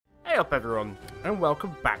up everyone, and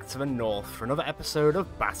welcome back to the North for another episode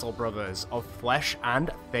of Battle Brothers of Flesh and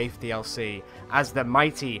Faith DLC, as the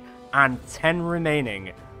mighty and 10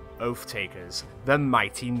 remaining Oathtakers, the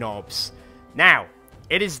Mighty NOBs. Now,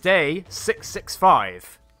 it is day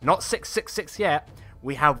 665, not 666 yet.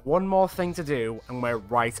 We have one more thing to do, and we're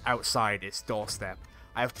right outside its doorstep.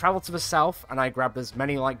 I have travelled to the south, and I grabbed as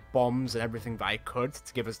many, bombs and everything that I could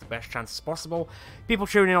to give us the best chances possible. People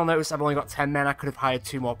tuning in will notice I've only got 10 men. I could have hired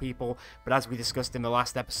 2 more people, but as we discussed in the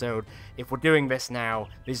last episode, if we're doing this now,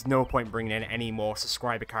 there's no point bringing in any more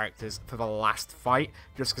subscriber characters for the last fight,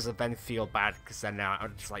 just because I then feel bad, because then I'll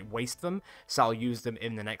just, waste them, so I'll use them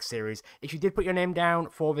in the next series. If you did put your name down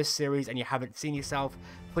for this series, and you haven't seen yourself,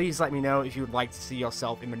 please let me know if you would like to see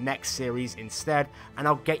yourself in the next series instead, and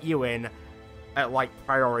I'll get you in at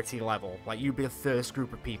priority level. You'd be the first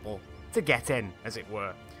group of people to get in, as it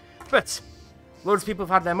were. But loads of people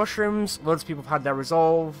have had their mushrooms, loads of people have had their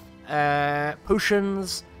resolve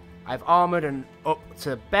potions. I've armored and up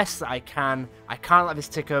to the best that I can. I can't let this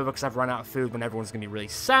tick over because I've run out of food when everyone's going to be really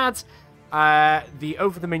sad. The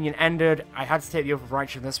Oath of the Minion ended. I had to take the Oath of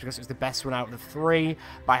Righteousness because it was the best one out of the 3,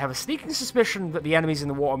 but I have a sneaking suspicion that the enemies in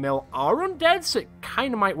the Watermill are undead, so it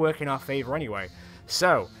kind of might work in our favour anyway.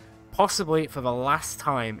 So, possibly for the last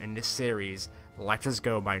time in this series, let us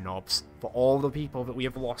go, my NOBs. For all the people that we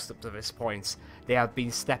have lost up to this point, they have been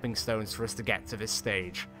stepping stones for us to get to this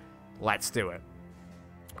stage. Let's do it.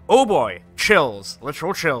 Oh boy, chills,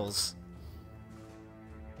 literal chills.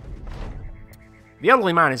 The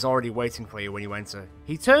elderly man is already waiting for you when you enter.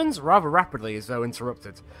 He turns rather rapidly as though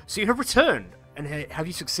interrupted. So you have returned, and have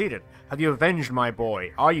you succeeded? Have you avenged my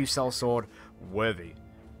boy? Are you, sellsword, worthy?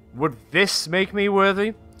 Would this make me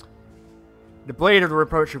worthy? The blade of the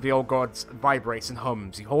reproach of the old gods vibrates and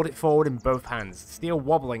hums. You hold it forward in both hands, steel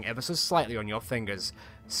wobbling ever so slightly on your fingers.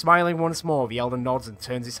 Smiling once more, the elder nods and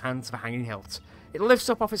turns his hand to the hanging hilt. It lifts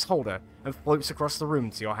up off its holder and floats across the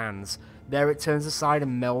room to your hands. There it turns aside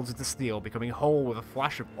and melds with the steel, becoming whole with a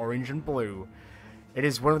flash of orange and blue. It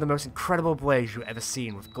is one of the most incredible blades you've ever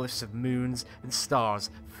seen, with glyphs of moons and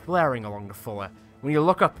stars flaring along the fuller. When you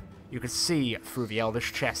look up, you can see through the elder's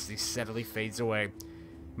chest as he steadily fades away.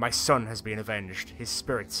 My son has been avenged. His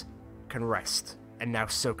spirit can rest, and now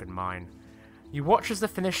so can mine. You watch as the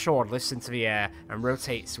finished sword lifts into the air and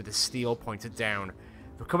rotates with the steel pointed down.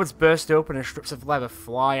 The cupboards burst open and strips of leather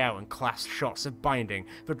fly out and clasp shots of binding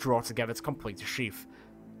that draw together to complete a sheath.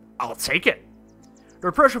 I'll take it! The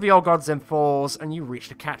reproach of the old gods then falls, and you reach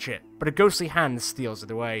to catch it, but a ghostly hand steals it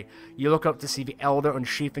away. You look up to see the elder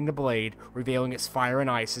unsheathing the blade, revealing its fire and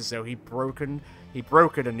ice as though he'd broken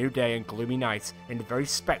a new day and gloomy night in the very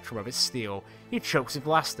spectrum of its steel. He chokes with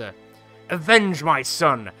laughter. Avenge my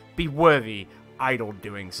son! Be worthy! Idle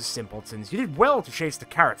doings, simpletons. You did well to chase the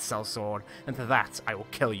carrot, sellsword, and for that I will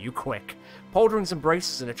kill you quick. Pauldrons and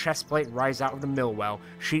braces and a chest plate rise out of the mill well,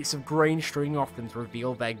 sheets of grain stringing off them to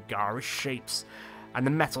reveal their garish shapes. And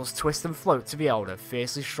the metals twist and float to the elder,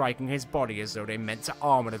 fiercely striking his body as though they meant to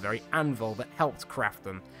armor the very anvil that helped craft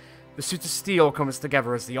them. The suit of steel comes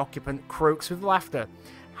together as the occupant croaks with laughter.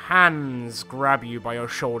 Hands grab you by your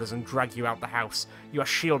shoulders and drag you out the house. You are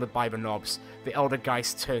shielded by the NOBs. The elder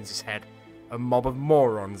Geist turns his head. A mob of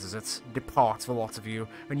morons, is it? Depart, the lot of you,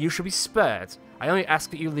 and you shall be spared. I only ask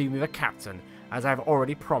that you leave me the captain, as I have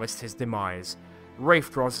already promised his demise.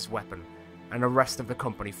 Rafe draws his weapon, and the rest of the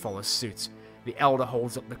company follows suit. The elder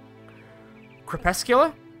holds up the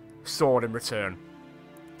crepuscular sword in return.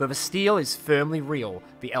 Though the steel is firmly real,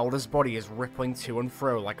 the elder's body is rippling to and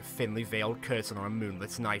fro like a thinly veiled curtain on a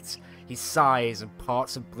moonlit night. He sighs and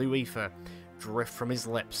parts of blue ether drift from his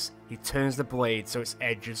lips. He turns the blade so its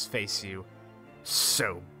edges face you.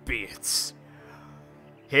 So be it.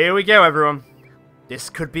 Here we go, everyone. This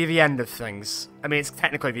could be the end of things. I mean, it's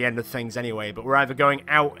technically the end of things anyway, but we're either going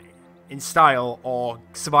out in style or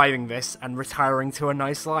surviving this and retiring to a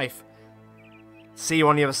nice life. See you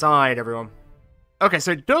on the other side, everyone. Okay,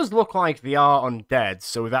 so it does look like they are undead,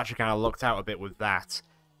 so we've actually kind of looked out a bit with that.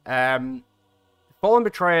 Fallen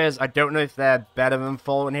Betrayers, I don't know if they're better than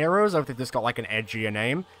Fallen Heroes, or if they've just got an edgier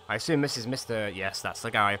name. I assume this is Mr. Yes, that's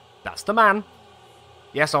the guy. That's the man.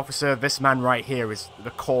 Yes, officer, this man right here is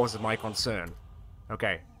the cause of my concern.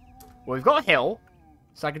 Okay. Well, we've got a hill,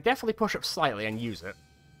 so I could definitely push up slightly and use it.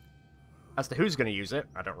 As to who's going to use it,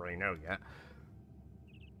 I don't really know yet.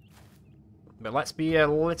 But let's be a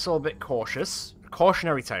little bit cautious. A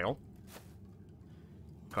cautionary tale.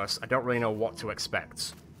 Because I don't really know what to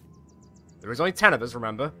expect. There is only 10 of us,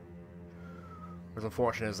 remember. As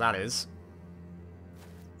unfortunate as that is.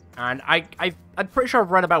 And I'm pretty sure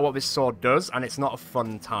I've read about what this sword does, and it's not a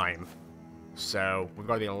fun time. So, we've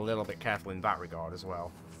got to be a little bit careful in that regard as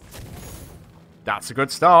well. That's a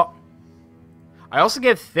good start. I also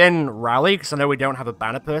give Thin Rally, because I know we don't have a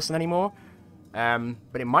banner person anymore.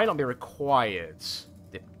 But it might not be required,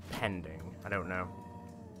 depending. I don't know.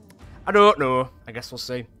 I don't know. I guess we'll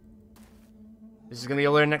see. This is going to be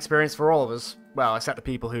a learning experience for all of us. Well, except the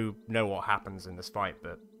people who know what happens in this fight,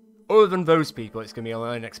 but other than those people, it's going to be a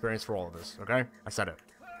learning experience for all of us, okay? I said it.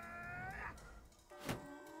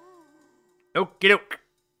 Okie doke.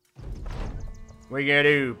 What are you going to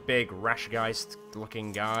do, big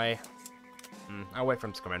Rashgeist-looking guy? I'll wait for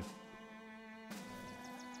him to come in.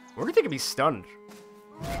 What do you think he'd be stunned?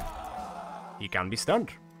 He can be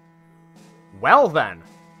stunned. Well then.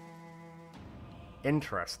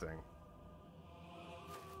 Interesting.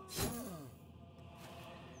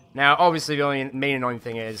 Now, obviously, the only main annoying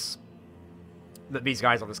thing is that these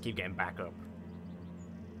guys will just keep getting back up.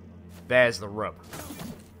 There's the rub.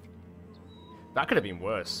 That could have been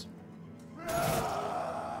worse.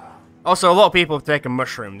 Also, a lot of people have taken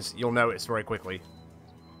mushrooms. You'll notice very quickly.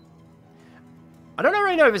 I don't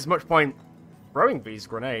really know if there's much point throwing these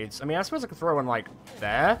grenades. I mean, I suppose I could throw one, like,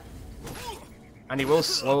 there. And he will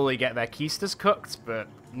slowly get their keisters cooked, but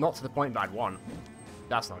not to the point that I'd want.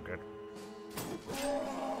 That's not good.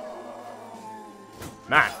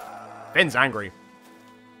 Man, Finn's angry.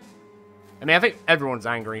 I mean, I think everyone's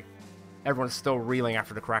angry. Everyone's still reeling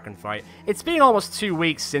after the Kraken fight. It's been almost 2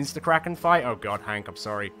 weeks since the Kraken fight. Oh god, Hank, I'm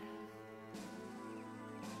sorry.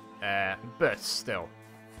 But still.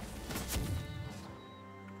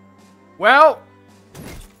 Well,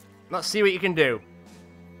 let's see what you can do.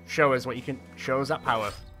 Show us what you can. Show us that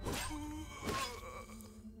power.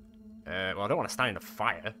 Well, I don't want to stand in the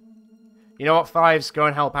fire. You know what, Fives? Go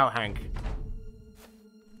and help out Hank.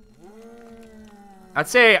 I'd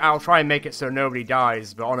say I'll try and make it so nobody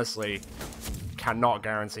dies, but honestly, cannot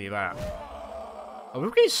guarantee that. Oh, we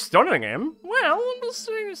keep stunning him. Well, I'm not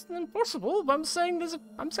saying it's impossible, but I'm saying there's a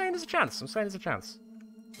chance. I'm saying there's a chance.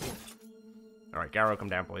 All right, Garrow, come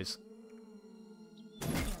down, please.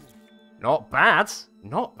 Not bad.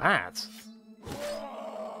 Not bad.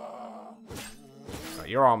 Right,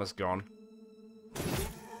 your armor's gone.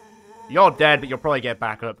 You're dead, but you'll probably get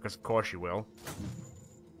back up, because of course you will.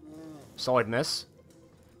 Solid miss.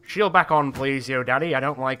 Shield back on, please, yo daddy. I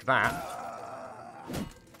don't like that.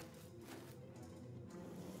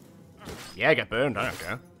 Yeah, get burned. I don't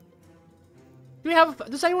care.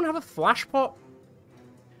 Does anyone have a flash pot?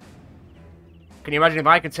 Can you imagine if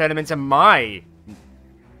I could turn him into my...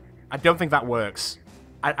 I don't think that works.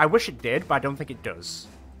 I wish it did, but I don't think it does.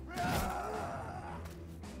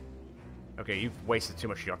 Okay, you've wasted too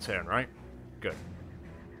much of your turn, right? Good.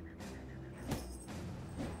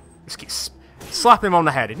 Just keep slapping him on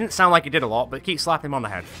the head. It didn't sound like it did a lot, but keep slapping him on the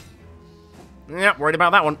head. Yep, worried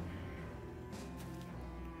about that one.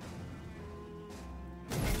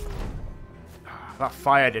 That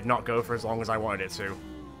fire did not go for as long as I wanted it to.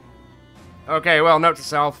 Okay, well, note to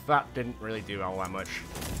self, that didn't really do all that much.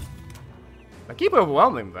 I keep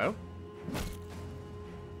overwhelming, though.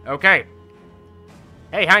 Okay.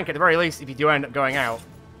 Hey, Hank, at the very least, if you do end up going out,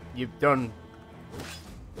 you've done...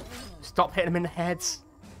 Stop hitting him in the heads.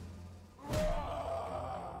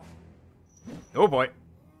 Oh, boy.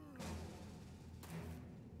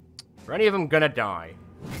 Are any of them gonna die?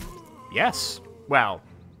 Yes. Well,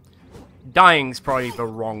 dying's probably the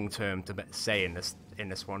wrong term to say in this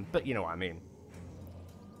one, but you know what I mean.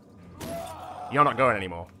 You're not going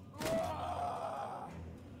anymore.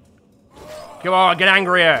 Come on, get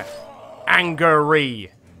angrier!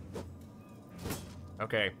 Angry!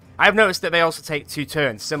 Okay. I've noticed that they also take 2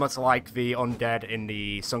 turns, similar to like the undead in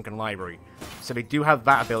the Sunken Library. So they do have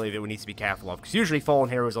that ability that we need to be careful of, because usually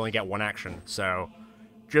Fallen Heroes only get 1 action, so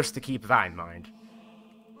just to keep that in mind.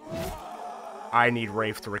 I need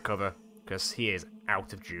Wraith to recover, because he is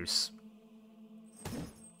out of juice.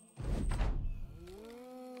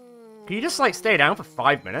 Can you just, like, stay down for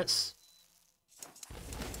 5 minutes?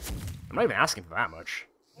 I'm not even asking for that much.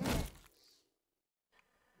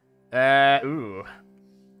 Ooh.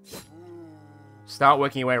 Start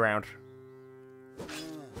working your way around.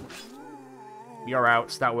 You're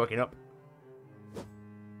out. Start working up.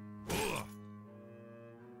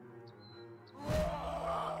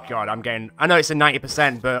 God, I'm getting... I know it's a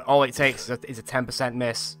 90%, but all it takes is a 10%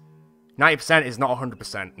 miss. 90% is not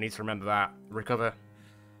 100%. I need to remember that. Recover.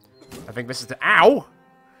 I think this is the... Ow!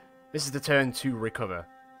 This is the turn to recover.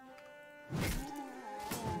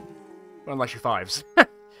 Well, unless you're 5s.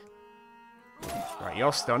 Right,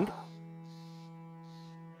 you're stunned.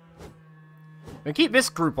 And keep this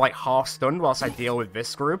group, like, half stunned whilst I deal with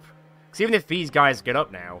this group. Because even if these guys get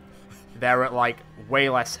up now, they're at, like, way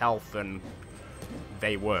less health than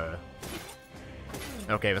they were.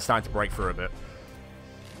 Okay, they're starting to break through a bit.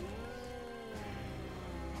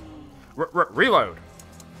 Reload!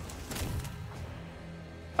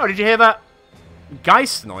 Oh, did you hear that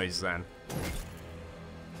Geist noise then?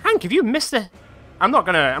 Hank, have you missed it? I'm not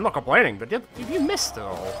complaining, but have you missed it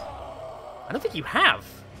all? I don't think you have.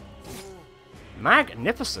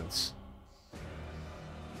 Magnificent.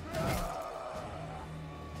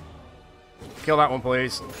 Kill that one,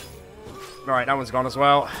 please. Alright, that one's gone as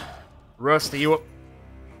well. Rust, are you up?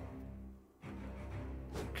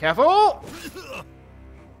 Careful!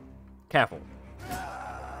 Careful.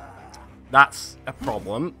 That's a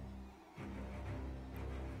problem.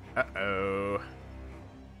 Uh-oh.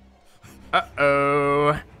 Uh-oh.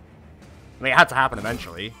 I mean, it had to happen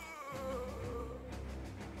eventually.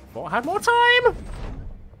 Thought I had more time!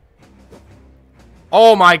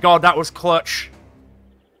 Oh my god, that was clutch.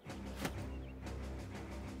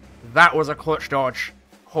 That was a clutch dodge.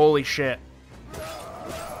 Holy shit.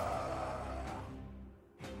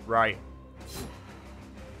 Right.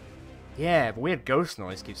 Yeah, the weird ghost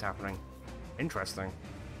noise keeps happening. Interesting.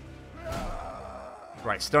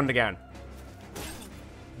 Right, stunned again.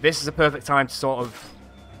 This is a perfect time to sort of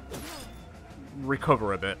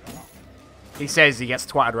recover a bit. He says he gets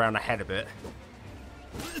twatted around the head a bit.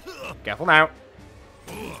 Careful now.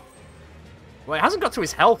 Well, it hasn't got to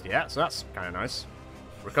his health yet, so that's kind of nice.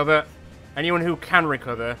 Recover. Anyone who can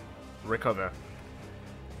recover, recover.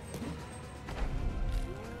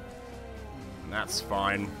 That's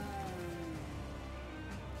fine.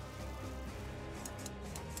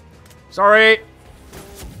 Sorry!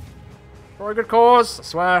 For a good cause, I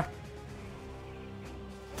swear.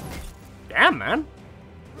 Damn, man.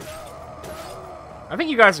 I think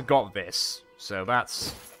you guys have got this, so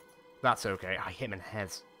that's okay. I hit him in the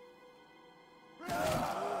head.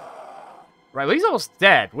 Right, well, he's almost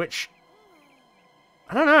dead, which...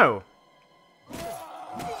 I don't know.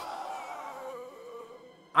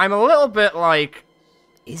 I'm a little bit like...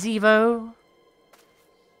 Is he, though?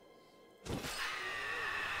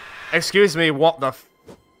 Excuse me, what the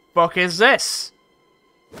fuck is this?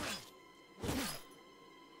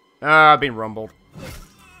 I've been rumbled.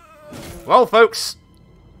 Well, folks,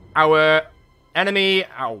 our enemy,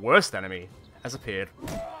 our worst enemy, has appeared.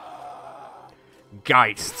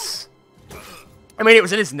 Geists. I mean, it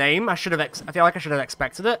was in his name. I feel like I should have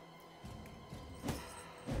expected it.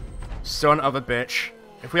 Son of a bitch.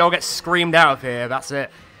 If we all get screamed out of here, that's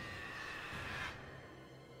it.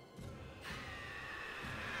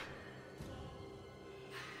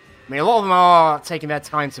 I mean, a lot of them are taking their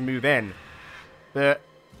time to move in. But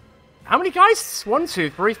how many Geists? 1,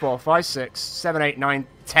 2, 3, 4, 5, 6, 7, 8, 9,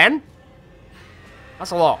 10?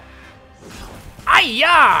 That's a lot.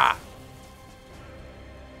 Aiyah!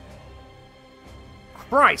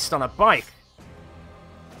 Christ on a bike.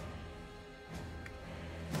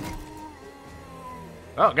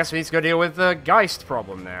 Well, I guess we need to go deal with the Geist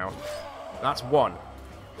problem now. That's 1.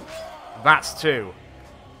 That's 2.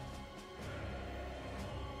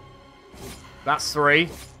 That's 3.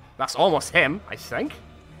 That's almost him, I think.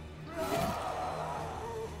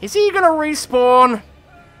 Is he gonna respawn?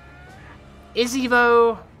 Is he,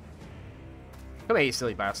 though? Come here, you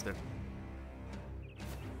silly bastard.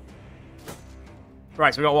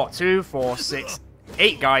 Right, so we got what? 2, 4, 6,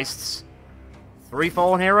 8 Geists. 3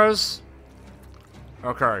 fallen heroes?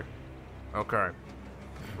 Okay. Okay.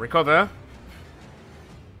 Recover.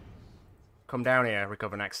 Come down here,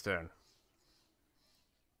 recover next turn.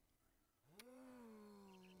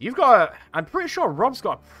 You've got I'm pretty sure Rob's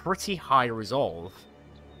got a pretty high resolve.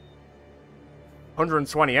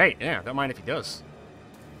 128, yeah, don't mind if he does.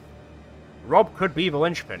 Rob could be the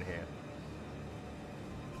linchpin here.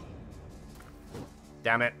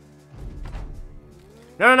 Damn it.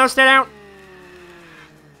 No, stay down!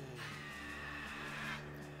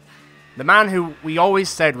 The man who we always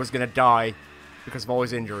said was going to die because of all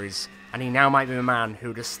his injuries, and he now might be the man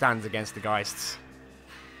who just stands against the Geists.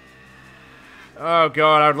 Oh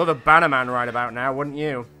god, I'd love a Bannerman right about now, wouldn't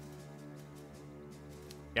you?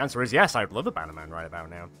 The answer is yes, I'd love a Bannerman right about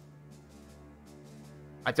now.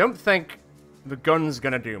 I don't think the gun's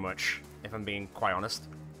gonna do much, if I'm being quite honest.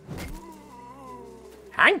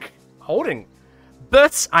 Hank! Holding.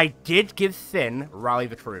 But I did give Finn rally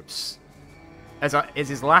the troops. As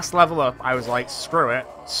his last level up, I was like, screw it,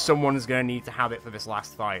 someone's gonna need to have it for this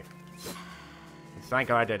last fight. And thank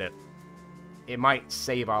God I did it. It might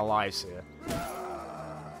save our lives here.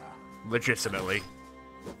 Legitimately.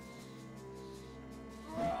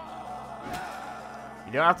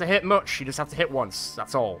 You don't have to hit much, you just have to hit once,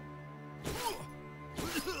 that's all.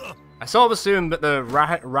 I sort of assumed that the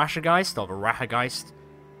Rashageist, or the Rahageist,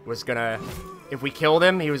 was gonna if we killed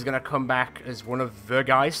him, he was going to come back as one of the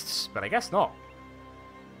Geists, but I guess not.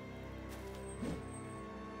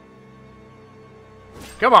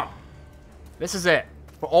 Come on. This is it.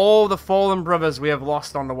 For all the fallen brothers we have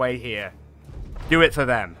lost on the way here. Do it for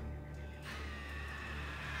them.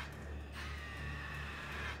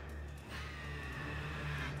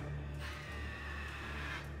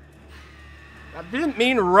 That didn't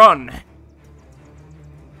mean run.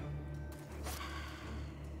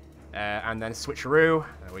 And then switcheroo.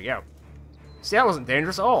 There we go. See, that wasn't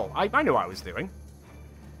dangerous at all. I knew what I was doing.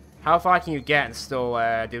 How far can you get and still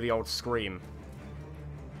do the old scream?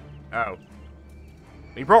 Oh.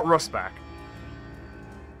 We brought Rust back.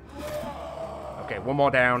 Okay, one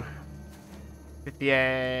more down.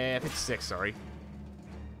 56, sorry.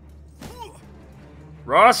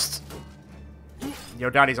 Rust! Yo,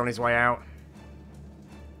 Daddy's on his way out.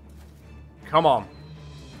 Come on.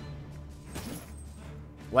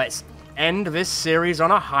 Let's end this series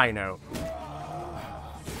on a high note.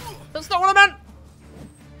 That's not what I meant!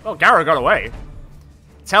 Oh, Garrow got away.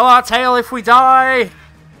 Tell our tale if we die!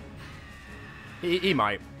 He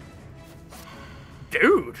might.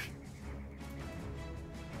 Dude!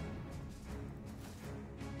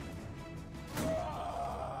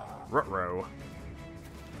 Rutrow.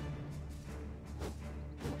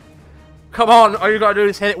 Come on! All you gotta do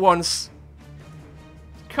is hit it once.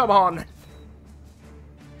 Come on!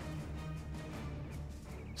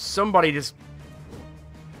 Somebody just...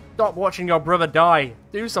 Stop watching your brother die.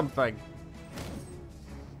 Do something.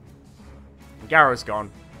 Garrow's gone.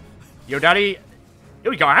 Yo, Daddy... Yo,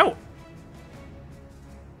 he got out!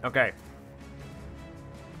 Okay.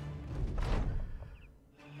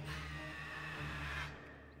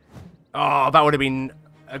 Oh, that would have been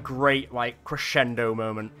a great, like, crescendo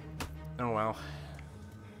moment. Oh, well.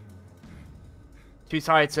 Too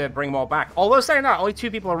tired to bring them all back. Although, saying that, only 2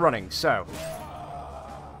 people are running, so...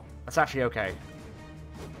 That's actually okay.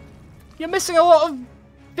 You're missing a lot of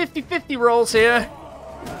 50-50 rolls here.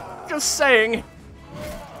 Just saying.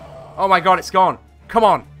 Oh my god, it's gone. Come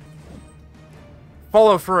on.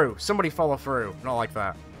 Follow through. Somebody follow through. Not like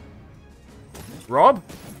that. Rob?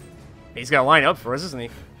 He's gonna line up for us, isn't he?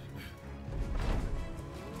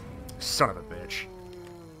 Son of a bitch.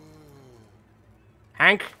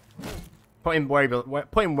 Hank? Put him where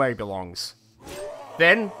he belongs.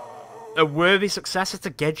 Then, a worthy successor to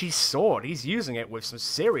Gedji's sword. He's using it with some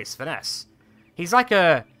serious finesse. He's like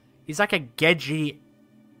a Gedji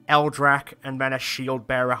Eldrak and then a shield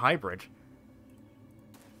bearer hybrid.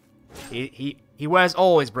 He wears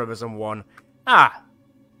all his brothers in one. Ah,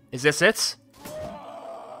 is this it?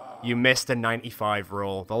 You missed a 95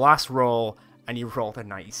 roll, the last roll, and you rolled a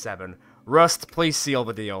 97. Rust, please seal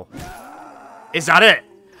the deal. Is that it?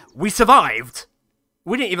 We survived.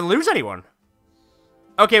 We didn't even lose anyone.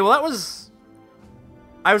 Okay, well that was...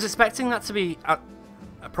 I was expecting that to be... I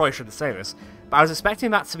probably shouldn't say this, but I was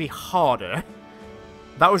expecting that to be harder.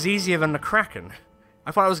 That was easier than the Kraken.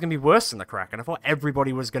 I thought it was going to be worse than the Kraken. I thought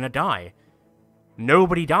everybody was going to die.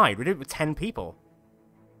 Nobody died. We did it with 10 people.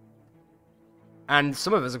 And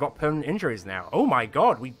some of us have got permanent injuries now. Oh my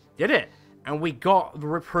god, we did it! And we got the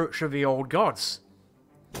reproach of the old gods.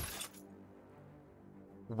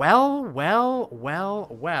 Well, well, well,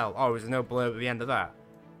 well. Oh, there's no blurb at the end of that.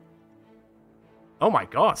 Oh my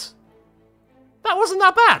god. That wasn't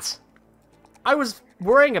that bad. I was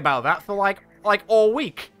worrying about that for like all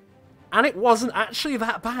week. And it wasn't actually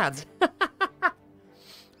that bad.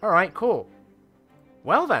 Alright, cool.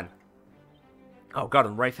 Well then. Oh god,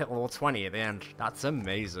 and Wraith hit level 20 at the end. That's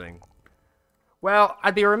amazing. Well,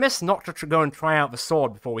 I'd be remiss not to go and try out the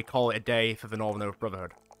sword before we call it a day for the Northern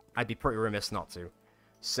Brotherhood. I'd be pretty remiss not to.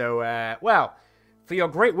 So, well, for your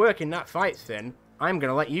great work in that fight, Finn, I'm going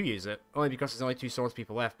to let you use it. Only because there's only 2 swords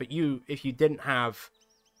people left. But you, if you didn't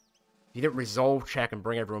resolve check and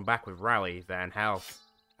bring everyone back with Rally, then hell,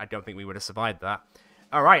 I don't think we would have survived that.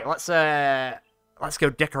 Alright, let's go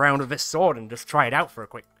dick around with this sword and just try it out for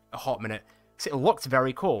a hot minute. Because it looked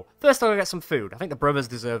very cool. First, I'm going to get some food. I think the brothers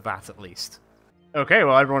deserve that, at least. Okay,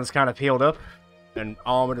 well, everyone's kind of healed up and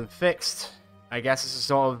armored and fixed. I guess this is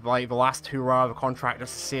sort of like the last hurrah of a contract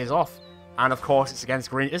just to see us off. And of course, it's against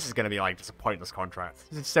green. This is going to be like just a pointless contract.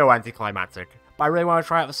 This is so anticlimactic. But I really want to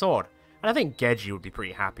try out the sword. And I think Gedji would be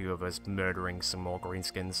pretty happy with us murdering some more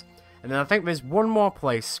greenskins. And then I think there's one more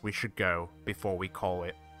place we should go before we call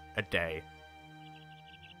it a day.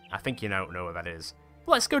 I think you don't know where that is.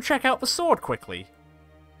 Let's go check out the sword quickly.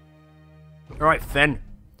 Alright, Finn.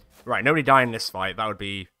 Right, nobody died in this fight. That would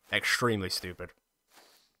be extremely stupid.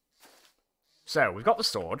 So, we've got the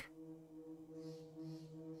sword.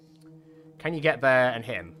 Can you get there and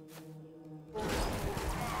hit him?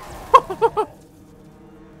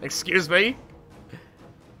 Excuse me?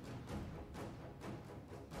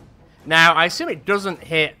 Now, I assume it doesn't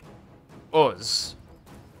hit us.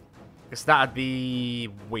 Because that'd be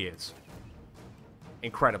weird.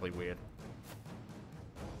 Incredibly weird.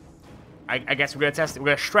 I guess we're gonna test it. We're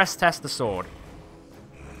gonna stress test the sword.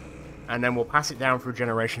 And then we'll pass it down through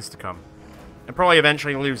generations to come. And probably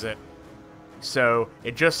eventually lose it. So,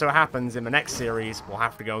 it just so happens in the next series, we'll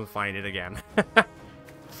have to go and find it again.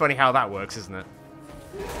 Funny how that works, isn't it?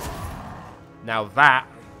 Now that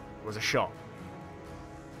was a shot.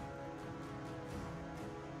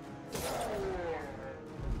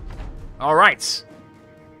 Alright.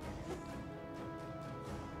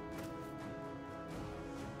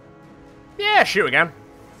 Yeah, shoot again.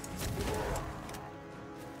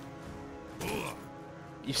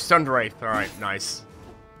 You stunned Wraith. Alright, nice.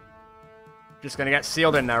 Just gonna get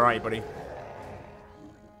sealed in there, right, buddy?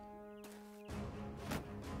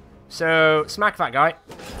 So, smack that guy.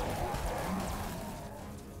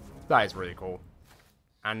 That is really cool.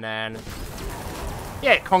 And then...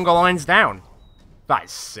 yeah, conga line's down. That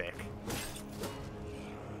is sick.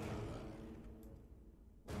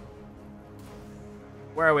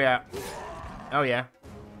 Where are we at? Oh, yeah.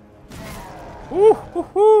 Woo, hoo,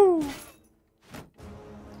 hoo.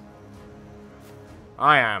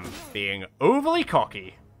 I am being overly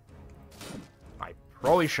cocky. I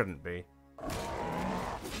probably shouldn't be.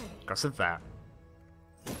 Because of that.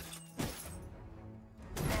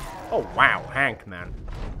 Oh, wow, Hank, man.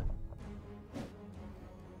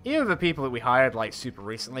 Even the people that we hired, like, super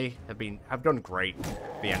recently, have done great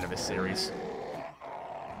at the end of this series.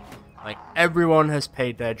 Like, everyone has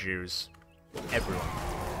paid their dues. Everyone.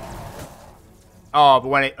 Oh, but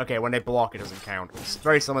when they block, it doesn't count. It's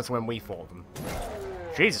very similar to when we fought them.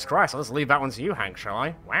 Jesus Christ, let's leave that one to you, Hank, shall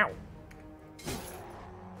I? Wow.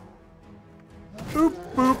 Boop,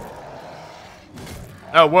 boop.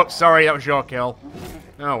 Oh, whoops, sorry, that was your kill.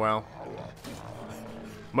 Oh, well.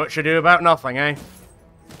 Much ado about nothing, eh?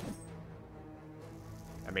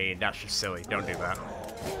 I mean, that's just silly. Don't do that.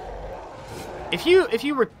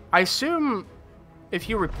 I assume if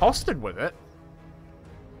you riposted with it,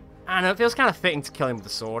 I don't know, it feels kind of fitting to kill him with the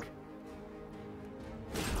sword.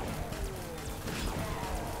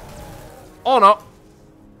 Or not.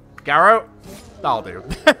 Garrow. That'll do.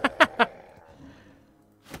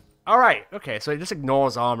 Alright, okay, so it just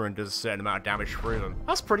ignores armor and does a certain amount of damage through them.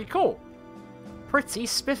 That's pretty cool. Pretty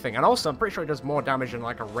spiffing. And also, I'm pretty sure it does more damage than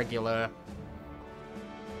like a regular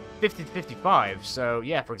 50 to 55. So,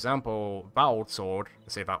 yeah, for example, that old sword,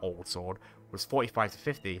 let's say that old sword, was 45 to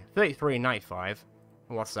 50. 33 and 95.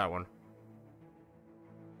 What's that one?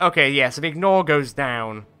 Okay, yeah, so the ignore goes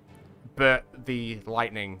down, but the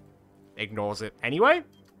lightning ignores it anyway.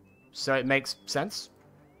 So it makes sense.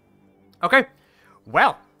 Okay,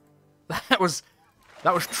 well, that was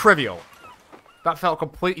trivial. That felt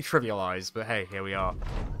completely trivialized, but hey, here we are.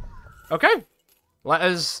 Okay, let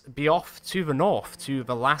us be off to the north, to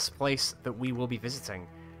the last place that we will be visiting.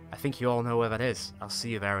 I think you all know where that is. I'll see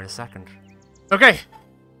you there in a second. Okay,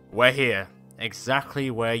 we're here.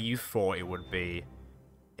 Exactly where you thought it would be.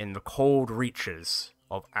 In the cold reaches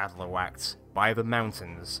of Adlerwacht, by the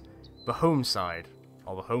mountains, the home side,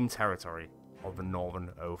 or the home territory of the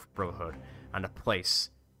Northern Oath Brotherhood, and a place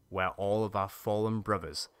where all of our fallen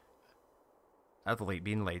brothers have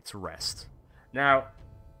been laid to rest. Now,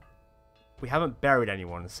 we haven't buried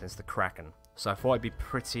anyone since the Kraken, so I thought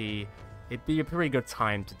it'd be a pretty good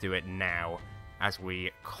time to do it now, as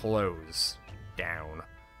we close down.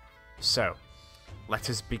 So, let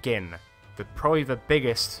us begin probably the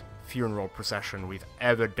biggest funeral procession we've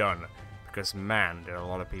ever done, because man, did a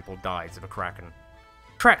lot of people die to the Kraken.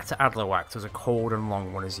 The trek to Adlerwacht was a cold and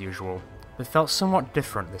long one as usual, but felt somewhat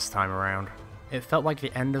different this time around. It felt like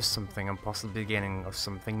the end of something and possibly the beginning of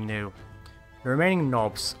something new. The remaining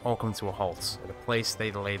NOBs all come to a halt at a place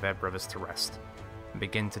they lay their brothers to rest, and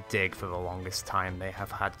begin to dig for the longest time they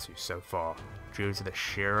have had to so far, due to the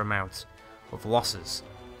sheer amount of losses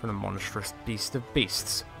from the monstrous beast of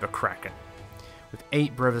beasts, the Kraken. With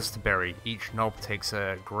 8 brothers to bury, each NOB takes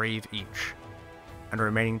a grave each, and the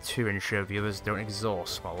remaining 2 ensure the others don't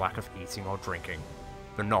exhaust for lack of eating or drinking.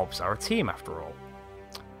 The NOBs are a team after all.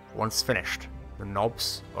 Once finished, the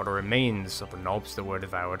NOBs, or the remains of the NOBs that were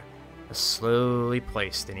devoured, are slowly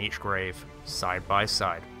placed in each grave, side by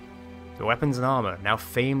side. The weapons and armor, now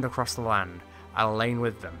famed across the land, are lain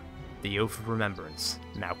with them, the Oath of Remembrance,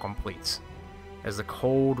 now complete. As the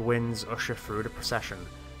cold winds usher through the procession,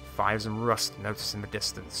 Fives and Rust notice in the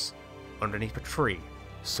distance, underneath a tree,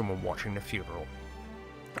 someone watching the funeral.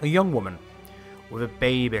 A young woman, with a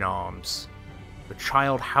babe in arms, the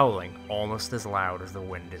child howling almost as loud as the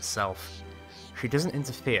wind itself. She doesn't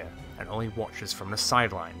interfere and only watches from the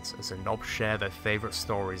sidelines as the Nobs share their favourite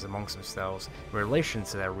stories amongst themselves in relation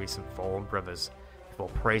to their recent fallen brothers, before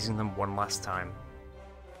praising them one last time.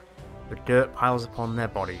 The dirt piles upon their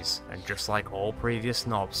bodies, and just like all previous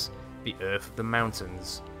Nobs, the earth of the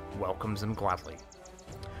mountains welcomes them gladly.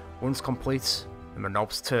 Once complete, and the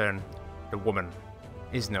Nobs turn, the woman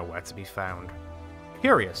is nowhere to be found.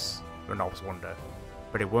 Curious, the Nobs wonder,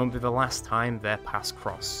 but it won't be the last time their paths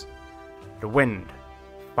cross. The wind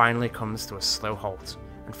finally comes to a slow halt,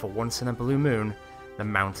 and for once in a blue moon, the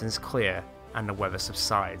mountains clear and the weather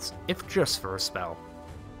subsides, if just for a spell.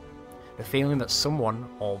 The feeling that someone,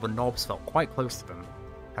 or the Nobs, felt quite close to them,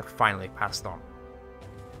 had finally passed on.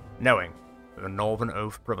 Knowing that the Northern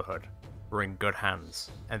Oath Brotherhood were in good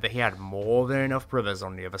hands, and that he had more than enough brothers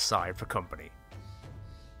on the other side for company.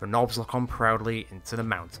 The Nobs look on proudly into the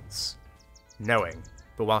mountains, knowing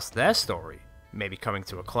that whilst their story may be coming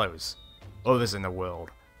to a close, others in the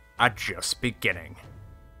world are just beginning.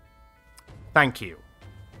 Thank you,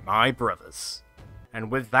 my brothers.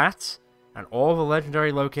 And with that, and all the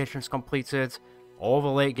legendary locations completed, all the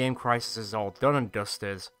late game crises all done and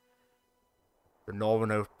dusted, the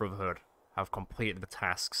Northern Oath Brotherhood have completed the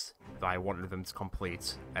tasks that I wanted them to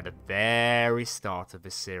complete at the very start of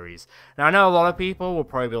this series. Now, I know a lot of people will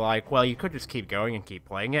probably be like, well, you could just keep going and keep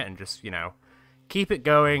playing it and just, you know, keep it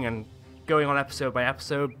going and going on episode by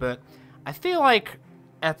episode, but I feel like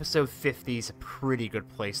episode 50 is a pretty good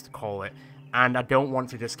place to call it, and I don't want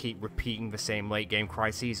to just keep repeating the same late game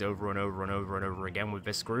crises over and over and over and over again with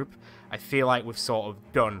this group. I feel like we've sort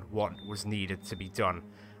of done what was needed to be done,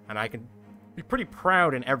 and I can be pretty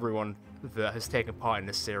proud in everyone that has taken part in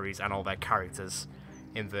this series and all their characters,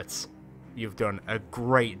 in that you've done a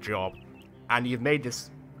great job, and you've made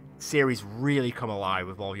this series really come alive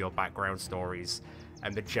with all your background stories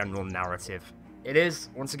and the general narrative. It is,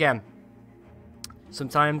 once again,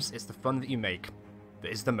 sometimes it's the fun that you make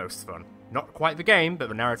that is the most fun. Not quite the game, but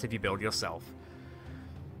the narrative you build yourself.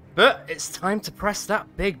 But it's time to press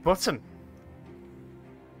that big button.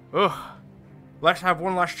 Ugh. Let's have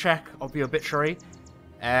one last check of the obituary.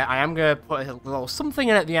 I am going to put a little something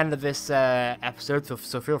in at the end of this episode,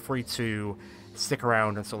 so feel free to stick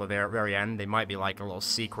around until the very end. They might be like a little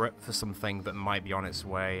secret for something that might be on its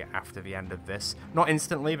way after the end of this. Not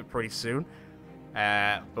instantly, but pretty soon.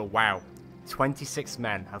 But wow, 26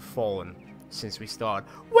 men have fallen since we started.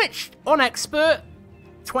 Which, on expert,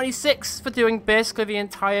 26 for doing basically the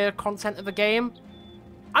entire content of the game,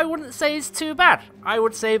 I wouldn't say is too bad. I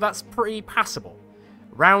would say that's pretty passable.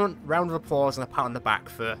 Round of applause and a pat on the back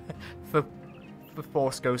for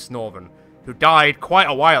Force Ghost Northern, who died quite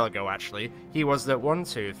a while ago, actually. He was the 1,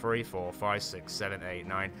 2, 3, 4, 5, 6, 7, 8,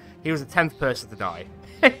 9. He was the 10th person to die.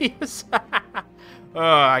 He was... Oh,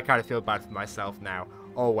 I kind of feel bad for myself now.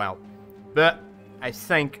 Oh well. But I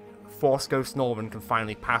think Force Ghost Northern can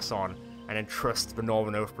finally pass on and entrust the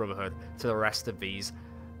Northern Oath Brotherhood to the rest of these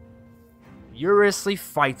furiously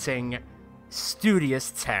fighting,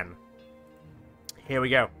 studious 10. Here we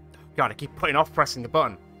go. God, I keep putting off pressing the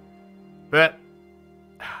button. But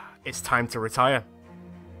it's time to retire.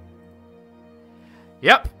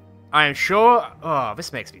 Yep, I am sure... Oh,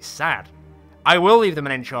 this makes me sad. I will leave them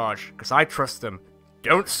in charge, because I trust them.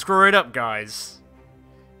 Don't screw it up, guys.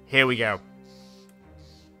 Here we go.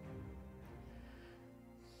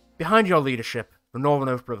 Behind your leadership, the Northern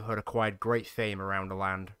Oath Brotherhood acquired great fame around the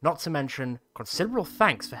land, not to mention considerable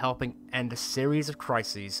thanks for helping end a series of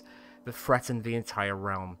crises that threatened the entire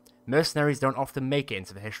realm. Mercenaries don't often make it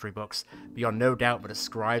into the history books, but you're no doubt that the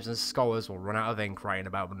scribes and scholars will run out of ink writing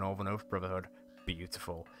about the Northern Oath Brotherhood.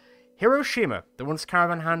 Beautiful. Hiroshima, the once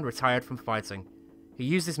caravan hand, retired from fighting. He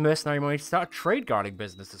used his mercenary money to start a trade guarding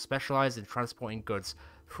business that specialized in transporting goods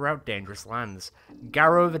throughout dangerous lands.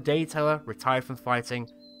 Garrow, the Dayteller, retired from fighting,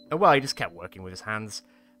 and well, he just kept working with his hands.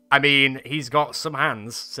 I mean, he's got some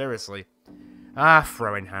hands, seriously. Ah,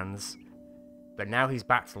 throwing hands. But now he's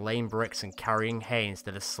back to laying bricks and carrying hay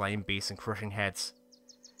instead of slaying beasts and crushing heads.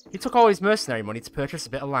 He took all his mercenary money to purchase a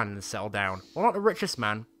bit of land and settle down. Well, not the richest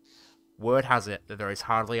man. Word has it that there is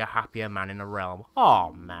hardly a happier man in the realm.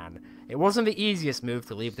 Oh man, it wasn't the easiest move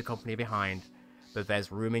to leave the company behind, but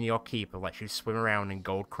there's room in your keep that lets you swim around in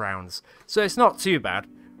gold crowns, so it's not too bad.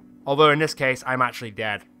 Although in this case, I'm actually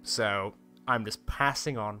dead, so I'm just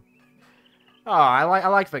passing on. Oh, I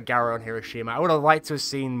like that Garrow and Hiroshima. I would have liked to have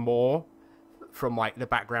seen more from like the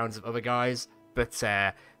backgrounds of other guys, but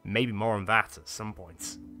maybe more on that at some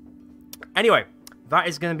point. Anyway, that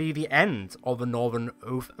is going to be the end of the Northern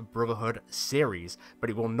Oath Brotherhood series, but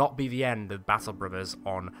it will not be the end of Battle Brothers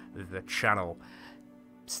on the channel.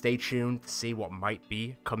 Stay tuned to see what might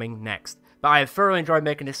be coming next. But I have thoroughly enjoyed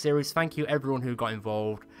making this series. Thank you everyone who got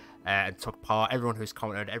involved and took part, everyone who's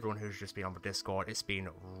commented, everyone who's just been on the Discord. It's been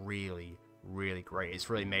really, really great. It's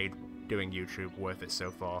really made doing YouTube worth it so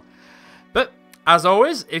far. But as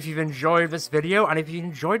always, if you've enjoyed this video and if you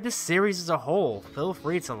enjoyed this series as a whole, feel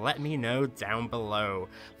free to let me know down below.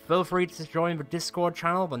 Feel free to join the Discord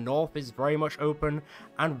channel. The North is very much open,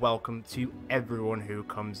 and welcome to everyone who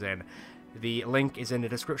comes in. The link is in the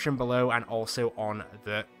description below and also on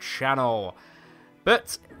the channel.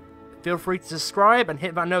 But feel free to subscribe and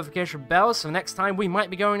hit that notification bell, so next time we might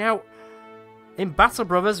be going out in Battle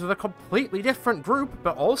Brothers with a completely different group,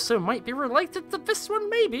 but also might be related to this one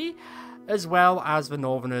maybe, as well as the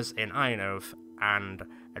Northerners in Iron Oath and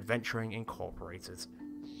Adventuring Incorporated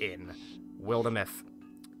in Wildermyth.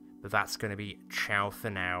 But that's going to be ciao for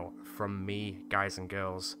now from me, guys and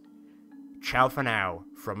girls. Ciao for now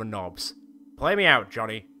from the NOBs. Play me out,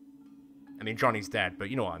 Johnny. I mean, Johnny's dead,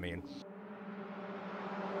 but you know what I mean.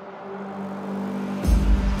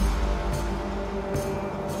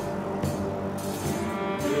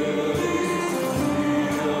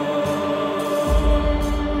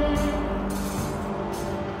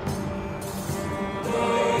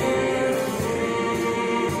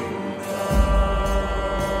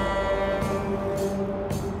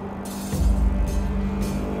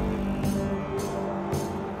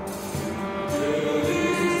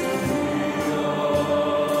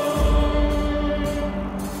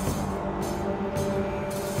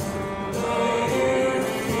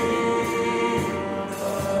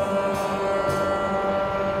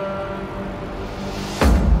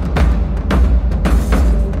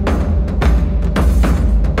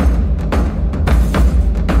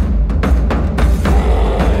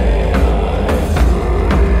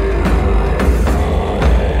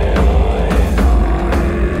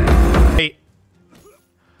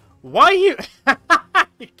 Why are you...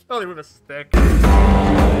 You killed him with a stick.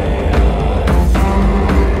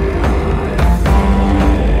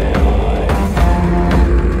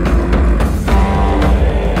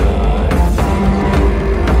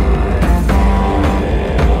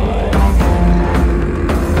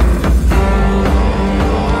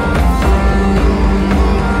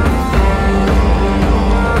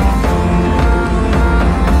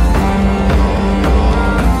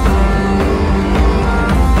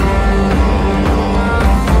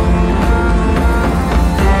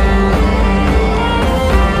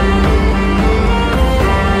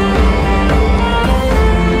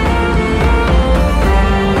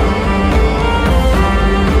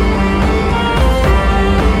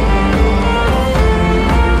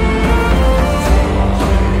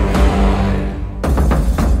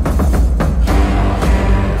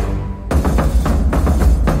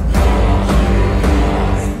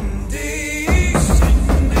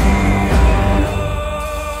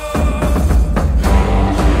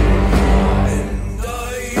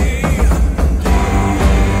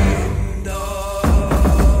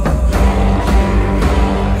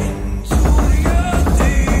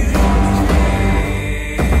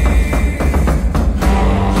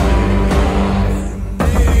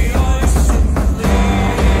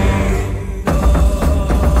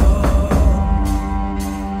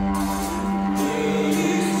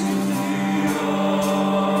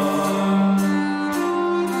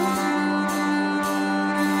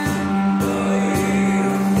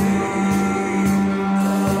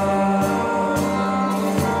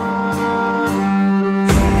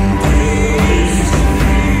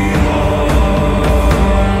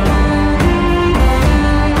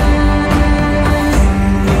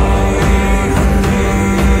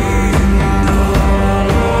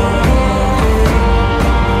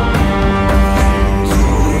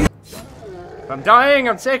 I'm dying,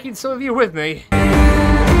 I'm taking some of you with me.